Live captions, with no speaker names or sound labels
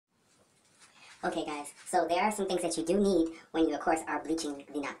Okay guys, so there are some things that you do need when you of course are bleaching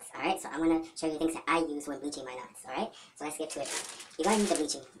the knots, alright? So I'm going to show you things that I use when bleaching my knots, alright? So let's get to it. You're going to need the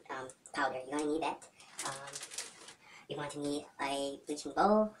bleaching powder, you're going to need that. You're going to need a bleaching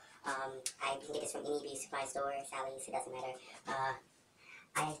bowl. You can get this from any beauty supply store, Sally's, it doesn't matter.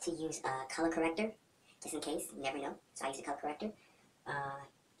 I like to use a color corrector, just in case, you never know, so I use a color corrector.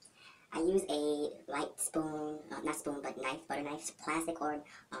 I use a light spoon, not spoon, but knife, butter knife, plastic or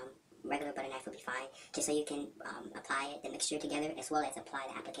regular butter knife would be fine, just so you can apply the mixture together as well as apply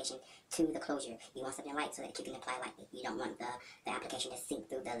the application to the closure. You want something light so that you can apply lightly. You don't want the application to sink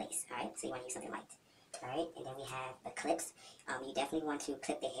through the lace, alright? So you want to use something light. Alright, and then we have the clips. You definitely want to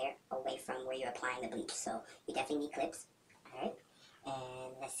clip the hair away from where you're applying the bleach, so you definitely need clips. Alright,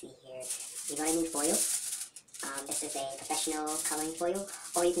 and let's see here. You're going to need foil. This is a professional coloring foil,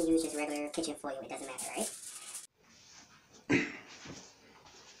 or you can use just regular kitchen foil, it doesn't matter, right?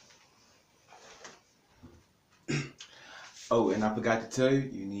 Oh, and I forgot to tell you,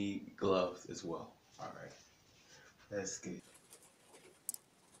 you need gloves as well. Alright, that's good.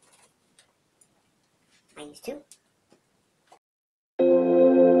 I use two.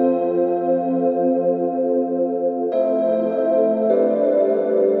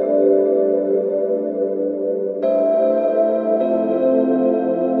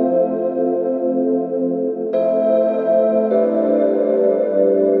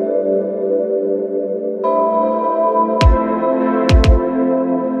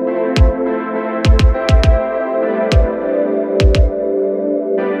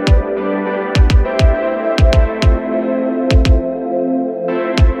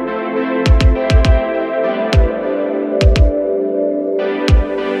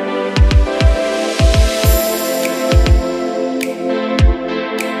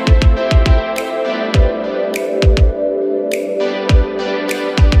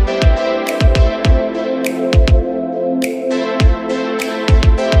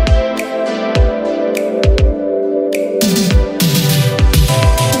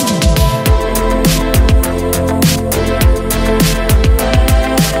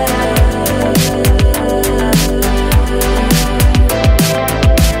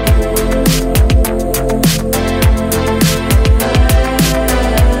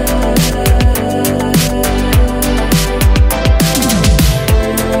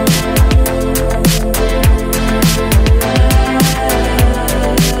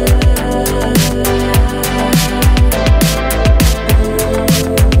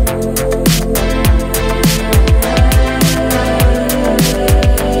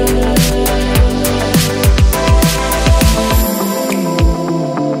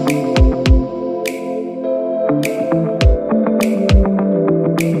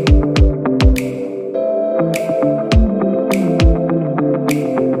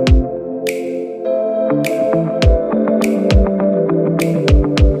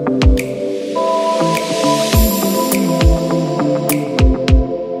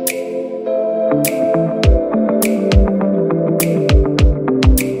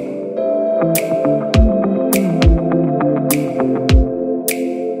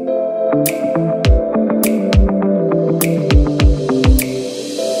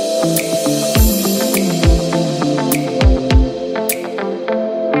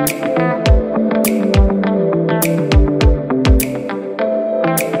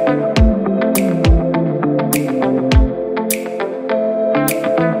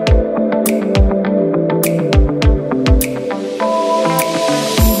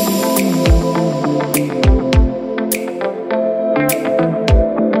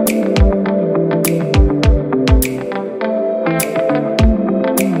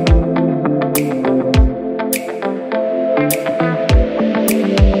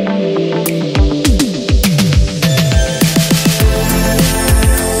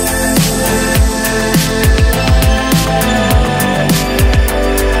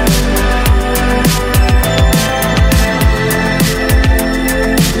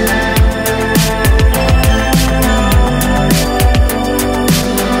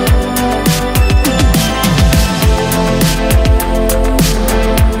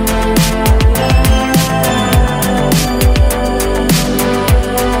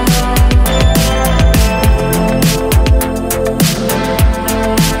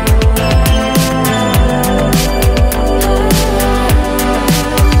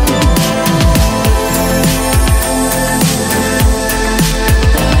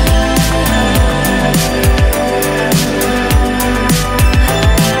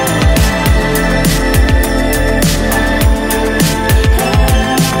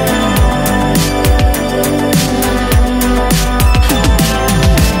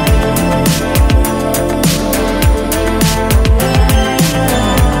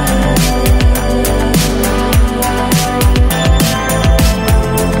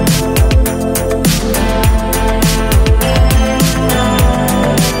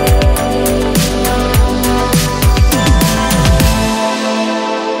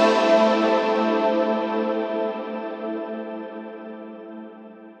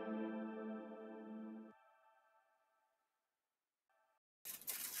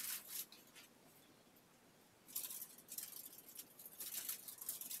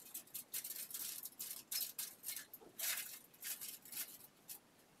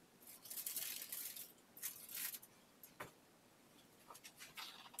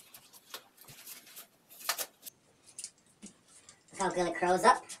 how good it curls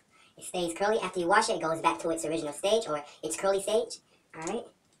up. It stays curly. After you wash it, it goes back to its original stage, or its curly stage. Alright,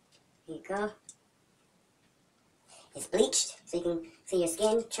 here you go. It's bleached, so you can see your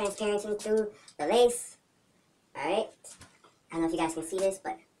skin transparency through the lace. Alright, I don't know if you guys can see this,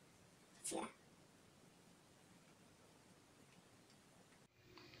 but yeah.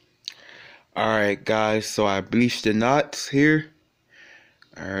 Alright guys, so I bleached the knots here.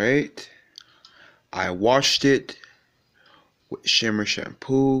 Alright. I washed it with shimmer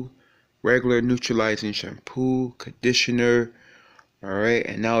shampoo, regular neutralizing shampoo, conditioner. Alright,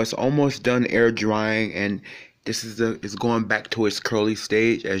 and now it's almost done air drying, and this is it's going back to its curly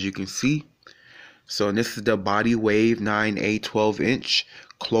stage, as you can see. So this is the Body Wave 9A 12-inch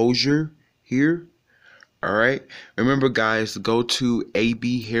closure here. Alright, remember guys, go to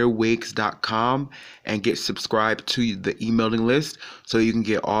abhairwigs.com and get subscribed to the emailing list so you can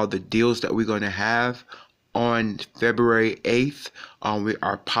get all the deals that we're going to have on February 8th.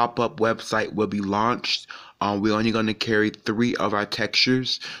 Our pop-up website will be launched. We're only going to carry 3 of our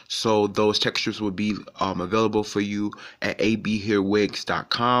textures, so those textures will be available for you at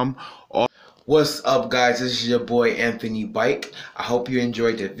abhairwigs.com. What's up guys, this is your boy Anthony Bike. I hope you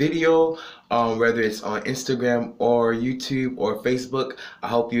enjoyed the video, whether it's on Instagram or YouTube or Facebook. I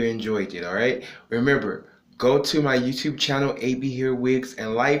hope you enjoyed it. Alright, remember, go to my YouTube channel, AB Hair Wigs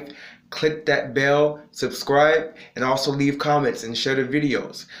and Life. Click that bell, subscribe, and also leave comments and share the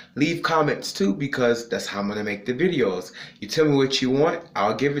videos. Leave comments too, because that's how I'm gonna make the videos. You tell me what you want,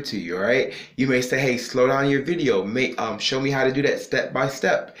 I'll give it to you. Alright, you may say, hey, slow down your video, show me how to do that step by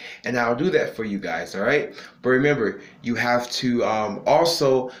step, and I'll do that for you guys. Alright, but remember, you have to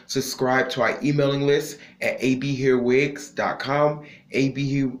also subscribe to our emailing list at abhairwigs.com.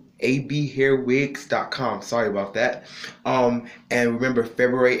 abhairwigs.com. Sorry about that. And remember,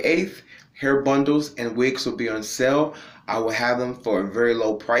 February 8th, hair bundles and wigs will be on sale. I will have them for a very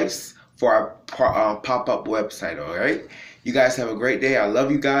low price for our pop-up website. All right, you guys have a great day. I love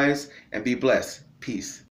you guys, and be blessed. Peace.